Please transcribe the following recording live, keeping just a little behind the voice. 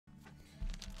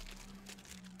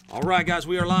All right, guys,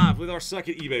 we are live with our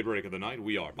second eBay break of the night.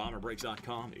 We are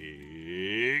BomberBreaks.com,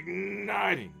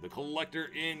 igniting the collector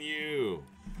in you.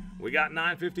 We got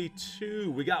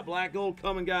 952. We got black gold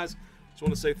coming, guys. Just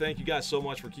want to say thank you guys so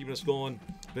much for keeping us going.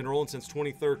 Been rolling since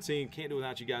 2013. Can't do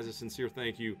without you guys. A sincere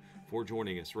thank you for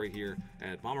joining us right here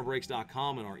at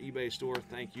BomberBreaks.com and our eBay store.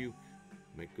 Thank you.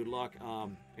 Make good luck,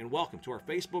 and welcome to our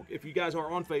Facebook. If you guys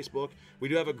are on Facebook, we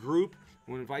do have a group.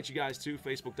 We invite you guys to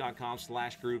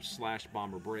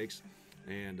facebook.com/groups/bomberbreaks,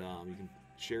 and you can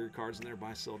share your cards in there,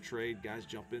 buy, sell, trade. Guys,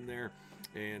 jump in there,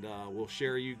 and we'll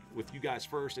share with you guys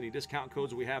first any discount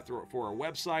codes that we have for our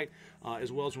website,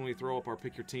 as well as when we throw up our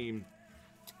Pick Your Team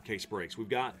case breaks. We've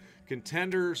got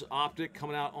Contenders Optic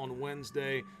coming out on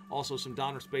Wednesday. Also, some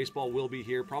Donruss Baseball will be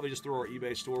here. Probably just through our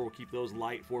eBay store. We'll keep those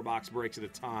light, 4-box breaks at a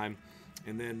time.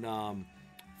 And then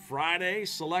Friday,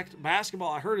 Select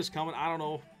Basketball, I heard is coming. I don't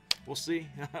know. We'll see.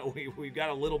 We've got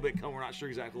a little bit coming. We're not sure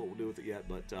exactly what we'll do with it yet.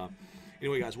 But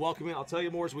anyway, guys, welcome in. I'll tell you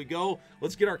more as we go.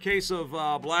 Let's get our case of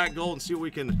black gold and see what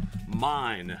we can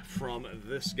mine from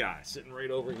this guy sitting right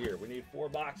over here. We need 4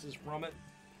 boxes from it.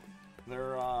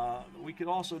 We could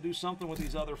also do something with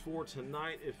these other 4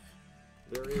 tonight if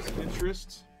there is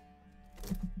interest.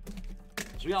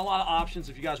 So we got a lot of options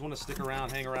if you guys want to stick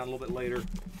around, hang around a little bit later.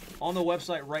 On the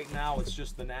website right now, it's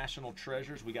just the National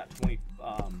Treasures. We got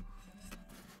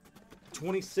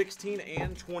 2016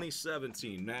 and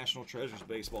 2017 National Treasures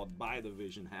Baseball by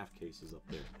division half cases up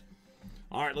there.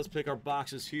 All right, let's pick our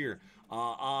boxes here.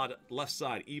 Odd left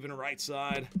side, even right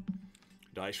side.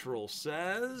 Dice roll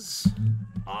says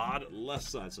odd left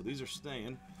side. So these are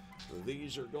staying.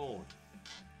 These are going.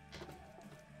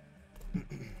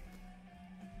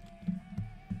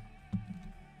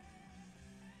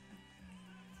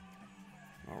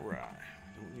 All right.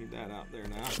 Don't need that out there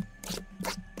now.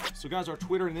 So, guys, our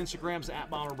Twitter and Instagram's at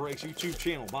Bomber Breaks, YouTube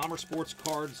channel, Bomber Sports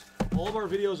Cards. All of our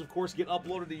videos, of course, get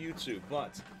uploaded to YouTube.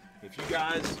 But if you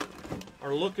guys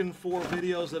are looking for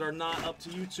videos that are not up to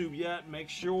YouTube yet, make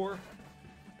sure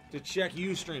to check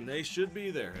Ustream. They should be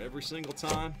there every single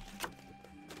time.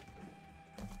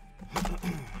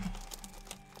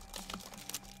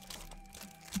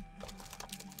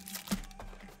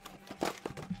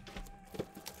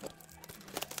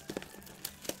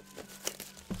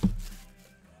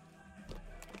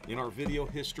 In our video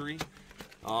history,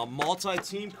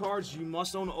 multi-team cards, you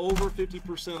must own over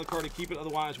 50% of the card to keep it.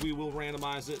 Otherwise, we will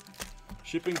randomize it.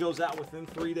 Shipping goes out within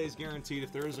 3 days guaranteed.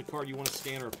 If there is a card you want to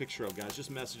scan or a picture of, guys,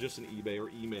 just message us on eBay or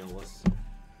email us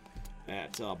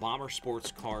at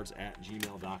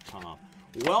bombersportscards@gmail.com.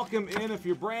 Welcome in. If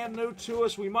you're brand new to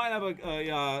us, we might have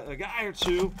a guy or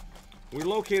two. We're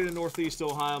located in Northeast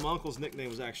Ohio. My uncle's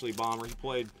nickname was actually Bomber. He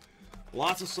played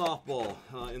lots of softball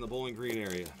in the Bowling Green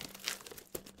area.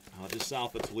 Just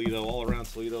south of Toledo, all around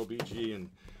Toledo, BG, and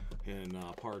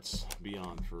parts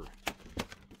beyond for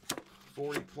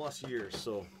 40-plus years.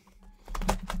 So,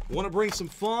 want to bring some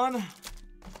fun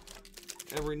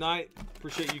every night.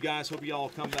 Appreciate you guys. Hope you all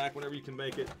come back whenever you can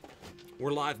make it.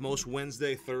 We're live most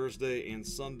Wednesday, Thursday, and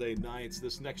Sunday nights.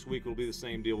 This next week will be the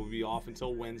same deal. We'll be off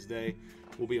until Wednesday.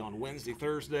 We'll be on Wednesday,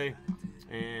 Thursday,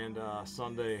 and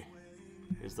Sunday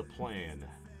is the plan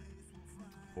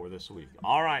for this week.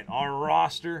 All right, our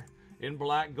roster in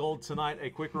black gold tonight. A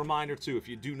quick reminder too, if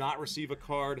you do not receive a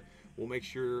card, we'll make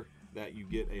sure that you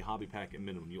get a hobby pack at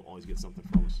minimum. You'll always get something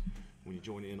from us when you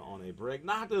join in on a break.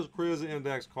 Not this Quiz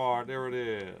Index card. There it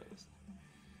is.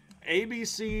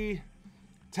 ABC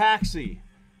Taxi.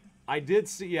 I did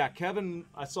see, yeah, Kevin,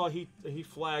 I saw he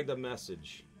flagged a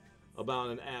message about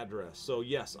an address. So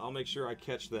yes, I'll make sure I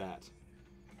catch that.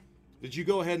 Did you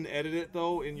go ahead and edit it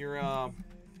though in your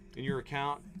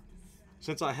account?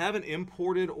 Since I haven't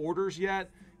imported orders yet,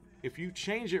 if you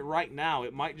change it right now,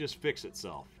 it might just fix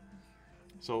itself.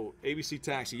 So ABC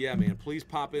Taxi, yeah, man, please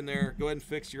pop in there. Go ahead and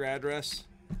fix your address,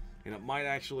 and it might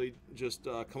actually just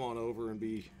come on over and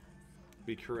be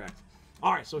correct.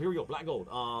 All right, so here we go. Black gold.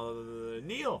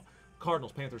 Neil,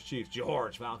 Cardinals, Panthers, Chiefs.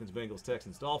 George, Falcons, Bengals,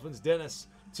 Texans, Dolphins. Dennis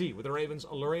T with the Ravens.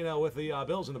 Lorena with the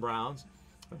Bills and the Browns.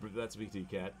 That's VT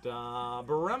Cat.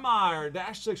 Bremeyer,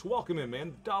 -6, welcome in,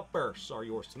 man. Duppers are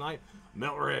yours tonight.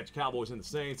 Melt Ridge, Cowboys and the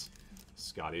Saints.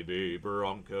 Scotty B,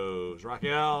 Broncos.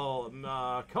 Raquel,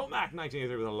 Comac,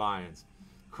 1983 with the Lions.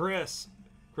 Chris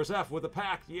F with the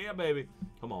Pack. Yeah, baby.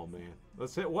 Come on, man.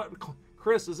 Let's hit what?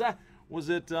 Chris, was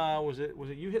it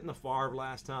you hitting the Favre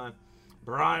last time?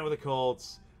 Brian with the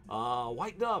Colts.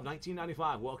 White Dove,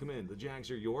 1995. Welcome in. The Jags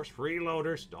are yours.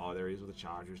 Freeloaders. Oh, there he is with the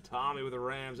Chargers. Tommy with the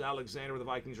Rams. Alexander with the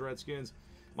Vikings, Redskins.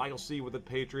 Michael C. with the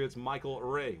Patriots. Michael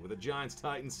Ray with the Giants,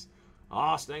 Titans.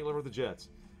 Stangler with the Jets.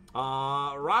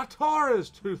 Ratar is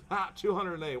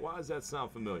 208. Why does that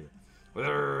sound familiar? with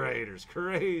the Raiders.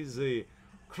 Crazy.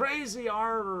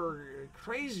 Crazier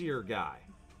guy.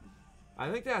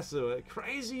 I think that's a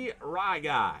Crazy Rye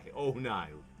guy. 09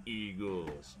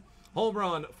 Eagles. Home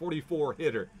run 44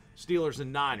 hitter. Steelers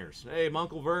and Niners. Hey,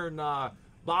 Uncle Vern,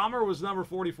 Bomber was number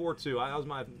 44 too. That was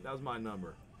my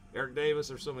number. Eric Davis,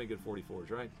 there's so many good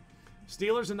 44s, right?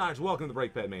 Steelers and Niners. Welcome to the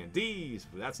Break Pad Man. D's.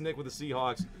 That's Nick with the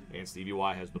Seahawks, and Stevie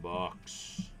Y has the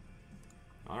Bucks.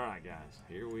 All right, guys,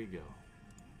 here we go.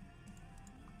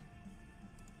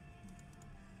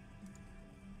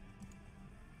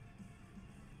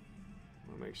 I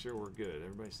want to make sure we're good.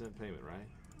 Everybody sent payment, right?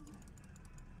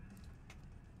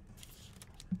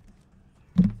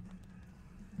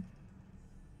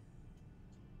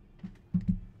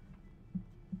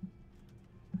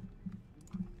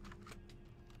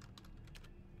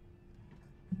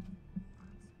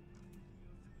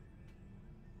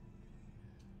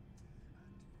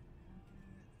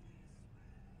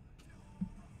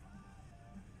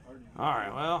 All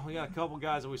right, well, we got a couple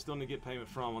guys that we still need to get payment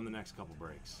from on the next couple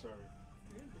breaks. Sorry.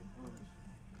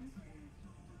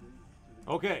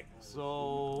 Okay,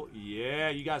 so, yeah,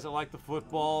 you guys that like the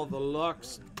football, the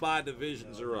Lux by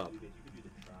divisions are up.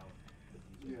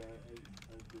 Yeah,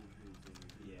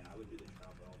 I would do the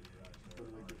trial, but I'll do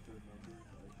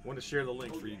that. Want to share the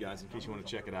link for you guys in case you want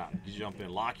to check it out. You jump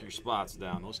in, lock your spots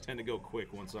down. Those tend to go quick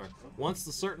once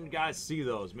the certain guys see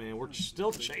those, man. We're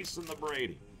still chasing the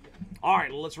Brady. All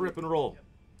right, let's rip and roll.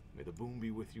 May the boom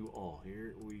be with you all.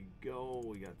 Here we go.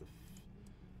 We got the.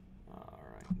 All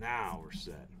right, now we're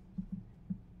set.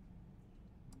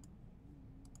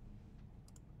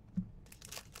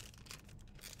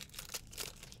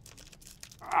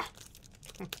 Ah.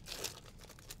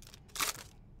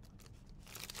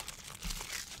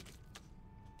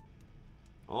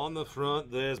 On the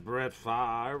front, there's Brett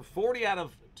Favre. 40 out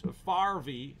of Favre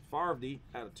out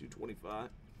of 225.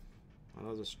 That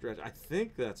was a stretch. I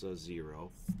think that's a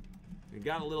 0. It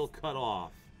got a little cut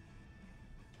off.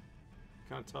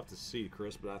 Kind of tough to see,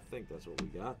 Chris, but I think that's what we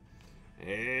got.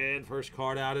 And first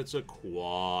card out, it's a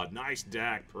quad. Nice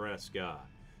Dak Prescott.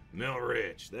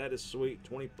 Milrich. That is sweet.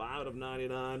 25 out of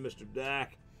 99, Mr.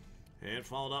 Dak. And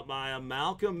followed up by a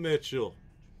Malcolm Mitchell.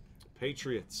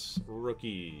 Patriots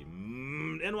rookie.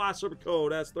 NY Super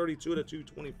Code. That's 32 out of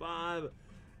 225.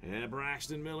 And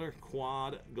Braxton Miller,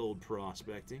 quad gold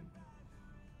prospecting.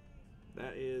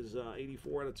 That is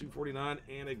 84 out of 249.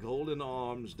 And a Golden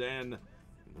Arms, Dan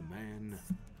the Man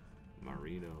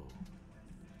Marino.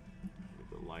 Get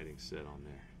the lighting set on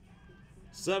there.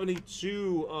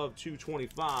 72 of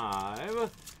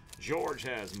 225. George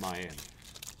has Miami.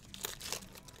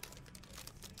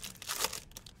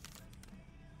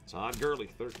 Todd Gurley,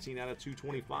 13 out of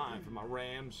 225 for my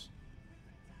Rams.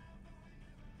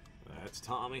 That's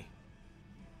Tommy.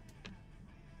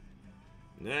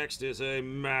 Next is a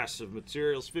massive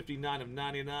materials, 59 of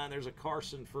 99. There's a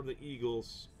Carson for the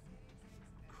Eagles.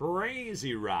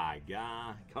 Crazy Rye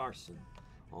guy, Carson.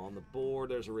 On the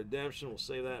board, there's a redemption. We'll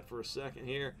save that for a second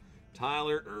here.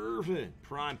 Tyler Irvin,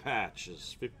 prime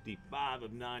patches, 55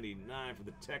 of 99 for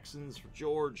the Texans for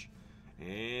George.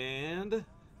 And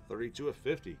 32 of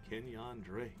 50, Kenyon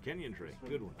Drake.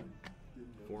 Good one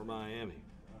for Miami.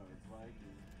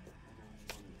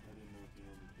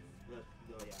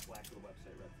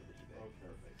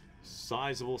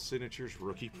 Sizable signatures,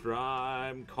 rookie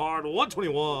prime card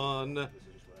 121.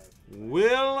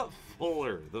 Will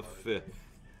Fuller, the 5th.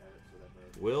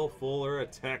 Will Fuller, a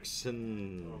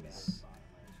Texans.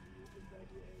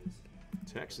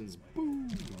 Texans, boom.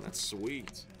 That's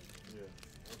sweet.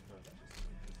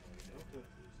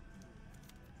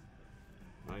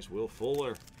 Nice Will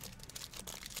Fuller.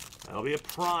 That'll be a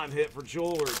prime hit for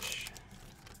George.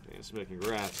 Dan Smith,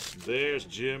 congrats. There's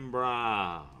Jim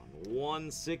Brown.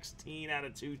 116 out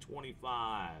of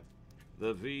 225.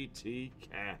 The VT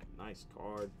Cat. Nice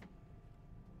card.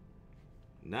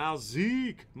 Now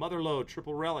Zeke. Motherload.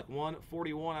 Triple relic.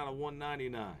 141 out of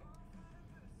 199.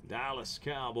 Dallas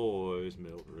Cowboys.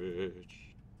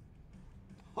 Miltrich.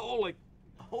 Holy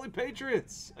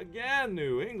Patriots. Again,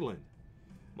 New England.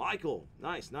 Michael.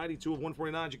 Nice. 92 of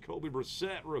 149. Jacoby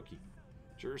Brissett. Rookie.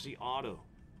 Jersey auto.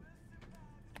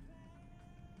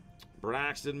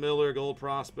 Braxton Miller, gold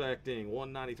prospecting,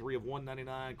 193 of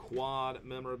 199, quad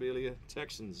memorabilia.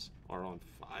 Texans are on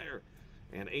fire.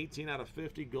 And 18 out of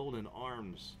 50, Golden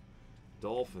Arms.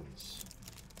 Dolphins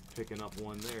picking up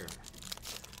one there.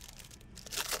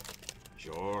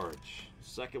 George.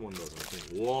 Second one doesn't, I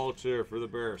think. Walter for the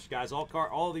Bears. Guys,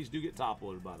 all these do get top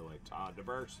loaded, by the way. Todd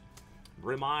DeBurse.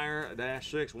 Bremeyer,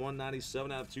 -6,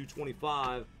 197 out of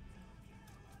 225.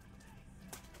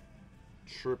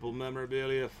 Triple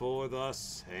memorabilia for the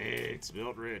Saints.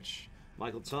 Miltrich.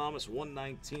 Michael Thomas,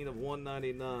 119 of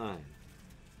 199.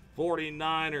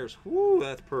 49ers, whoo,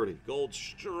 that's pretty. Gold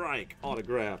strike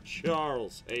autograph,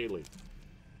 Charles Haley.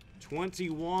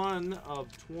 21 of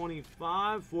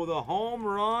 25 for the home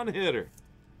run hitter.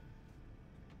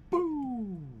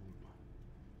 Boom!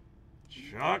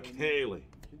 Chuck Haley.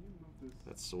 Can you move this?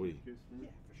 That's sweet. case for me? Yeah,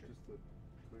 for sure. Just to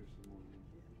clear some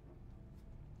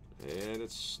more. And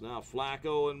it's now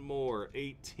Flacco and Moore,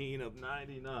 18 of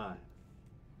 99.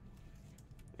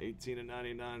 18 of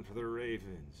 99 for the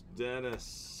Ravens.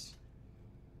 Dennis.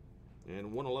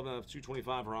 And 111 out of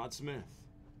 225 Rod Smith.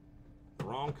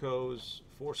 Broncos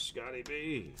for Scotty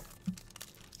B.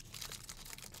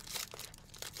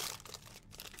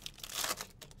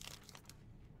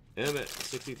 Emmett,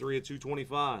 63 of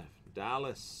 225.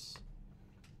 Dallas.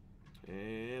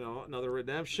 And another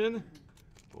redemption.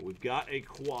 But we've got a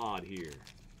quad here.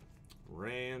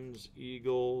 Rams,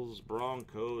 Eagles,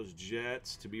 Broncos,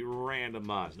 Jets to be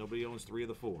randomized. Nobody owns 3 of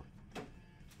the 4.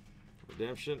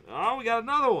 Redemption. Oh, we got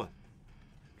another one.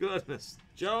 Goodness.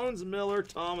 Jones, Miller,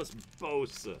 Thomas,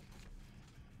 Bosa.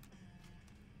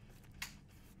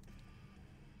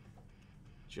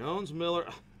 Jones, Miller.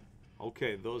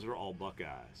 Okay, those are all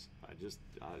Buckeyes. I just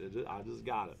got it.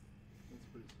 That's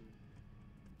pretty sweet.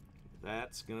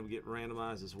 That's going to get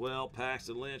randomized as well.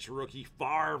 Paxton Lynch, rookie.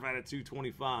 Favre out of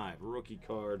 225. Rookie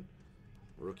card.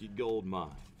 Rookie gold mine.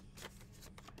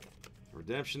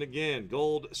 Redemption again.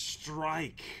 Gold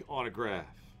strike autograph.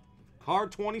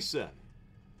 Card 27.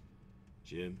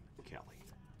 Jim Kelly.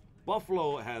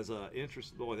 Buffalo has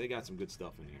interest. Boy, they got some good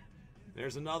stuff in here.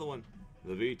 There's another one.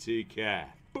 The VT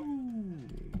Cat. Boom.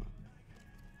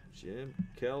 Jim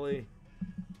Kelly.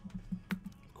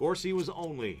 Of course, he was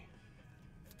only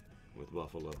with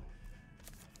Buffalo.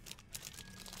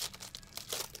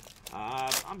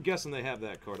 I'm guessing they have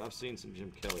that card. I've seen some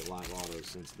Jim Kelly live autos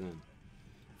since then.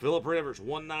 Phillip Rivers,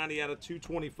 190 out of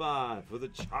 225 for the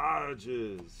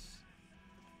Chargers.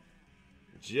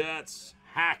 Jets,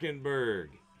 Hackenberg,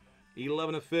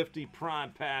 11 of 50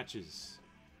 prime patches.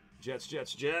 Jets,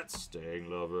 Jets, Jets, staying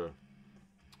lover.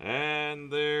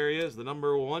 And there he is, the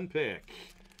number 1 pick,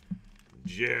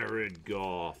 Jared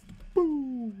Goff.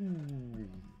 Boom.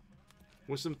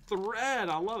 With some thread,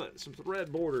 I love it. Some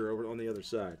thread border over on the other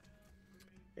side.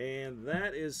 And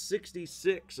that is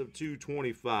 66 of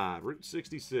 225. Route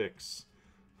 66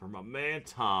 for my man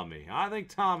Tommy. I think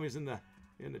Tommy's in the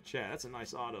chat. That's a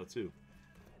nice auto too.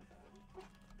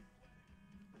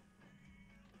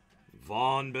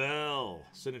 Von Bell,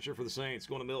 signature for the Saints,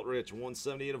 going to Milt Rich,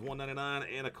 178 of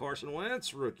 199, and a Carson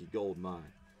Wentz rookie gold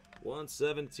mine,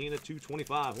 117 of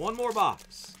 225. One more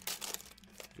box.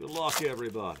 Good luck,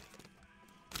 everybody.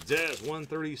 Dez,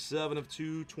 137 of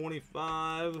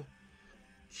 225.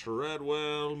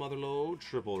 Treadwell, Motherload,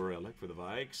 triple relic for the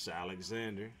Vikes.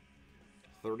 Alexander,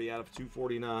 30 out of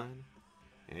 249.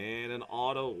 And an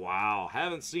auto. Wow,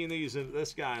 haven't seen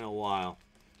this guy in a while.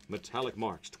 Metallic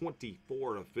marks,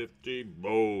 24 of 50.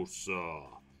 Bosa.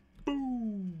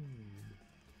 Boom.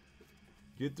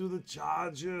 Get to the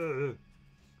Charger.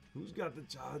 Who's got the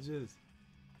Chargers?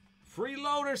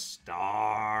 Freeloader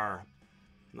Star.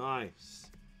 Nice.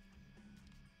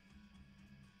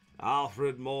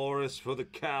 Alfred Morris for the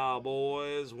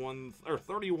Cowboys,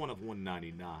 31 of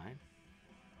 199.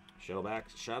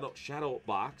 Shadow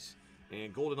box,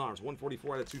 and Golden Arms,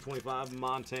 144 out of 225,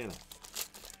 Montana.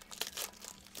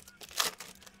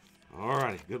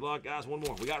 Alrighty, good luck, guys. One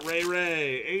more. We got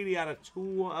Ray, 80 out of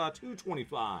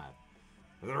 225.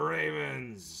 The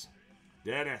Ravens,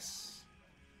 Dennis.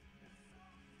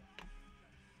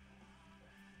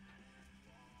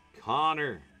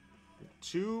 Connor,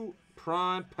 2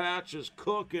 prime patches,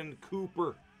 Cook and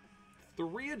Cooper.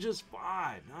 3 of just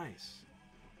 5. Nice.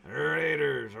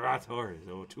 Raiders, Rators,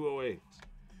 208.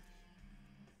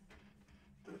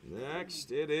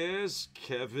 Next, it is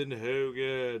Kevin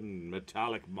Hogan,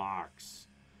 metallic marks.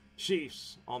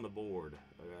 Chiefs on the board.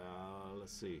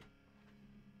 Let's see.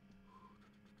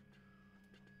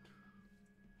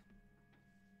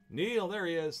 Neil, there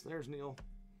he is. There's Neil.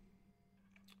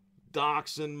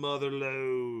 Dachshund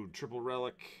Motherload, triple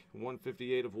relic,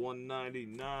 158 of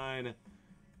 199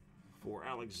 for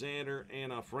Alexander,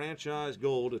 and a franchise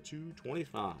gold of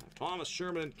 225. Thomas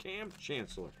Sherman and Cam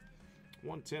Chancellor,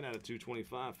 110 out of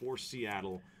 225 for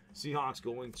Seattle. Seahawks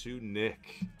going to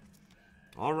Nick.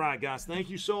 All right, guys, thank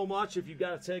you so much. If you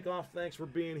got to take off, thanks for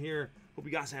being here. Hope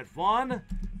you guys had fun.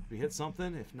 If you hit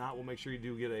something, if not, we'll make sure you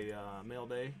do get a mail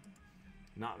day.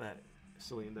 Not that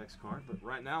silly index card, but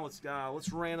right now let's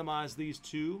randomize these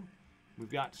 2. We've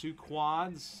got 2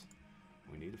 quads.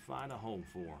 We need to find a home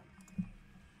for them.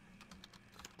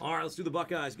 All right, let's do the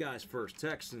Buckeyes guys first.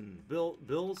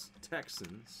 Bills,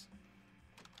 Texans,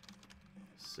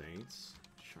 Saints,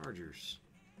 Chargers.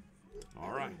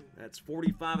 All right, that's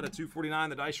 45 out of 249.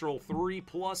 The dice roll 3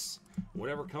 plus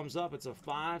whatever comes up. It's a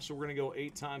 5, so we're going to go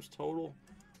 8 times total.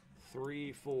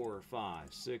 3, 4,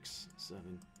 5, 6,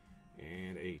 7,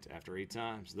 and 8. After 8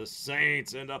 times, the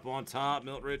Saints end up on top.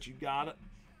 Milt Rich, you got it.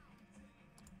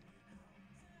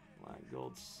 Black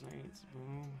Gold Saints,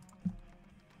 boom.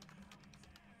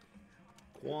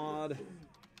 Quad,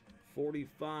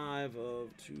 45 of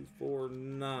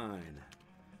 249.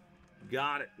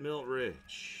 Got it, Milt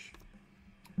Rich.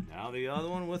 Now the other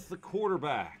one with the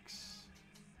quarterbacks.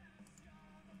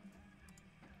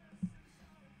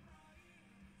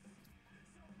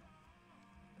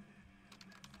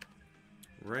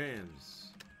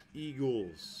 Rams,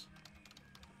 Eagles,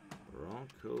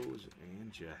 Broncos,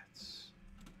 and Jets.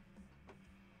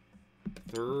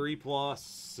 3 plus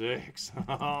 6.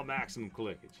 Oh, maximum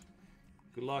clickage.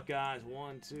 Good luck, guys.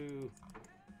 1, 2,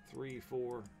 3,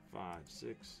 4, 5,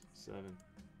 6, 7,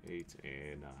 8,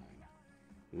 and 9.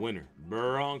 Winner,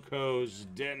 Broncos,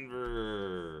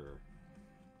 Denver.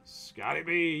 Scotty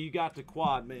B, you got the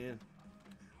quad, man.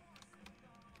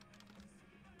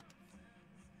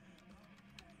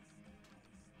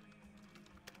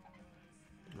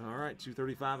 All right,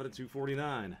 235 out of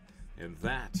 249. And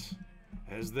that,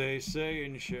 as they say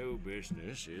in show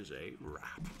business, is a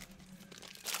wrap.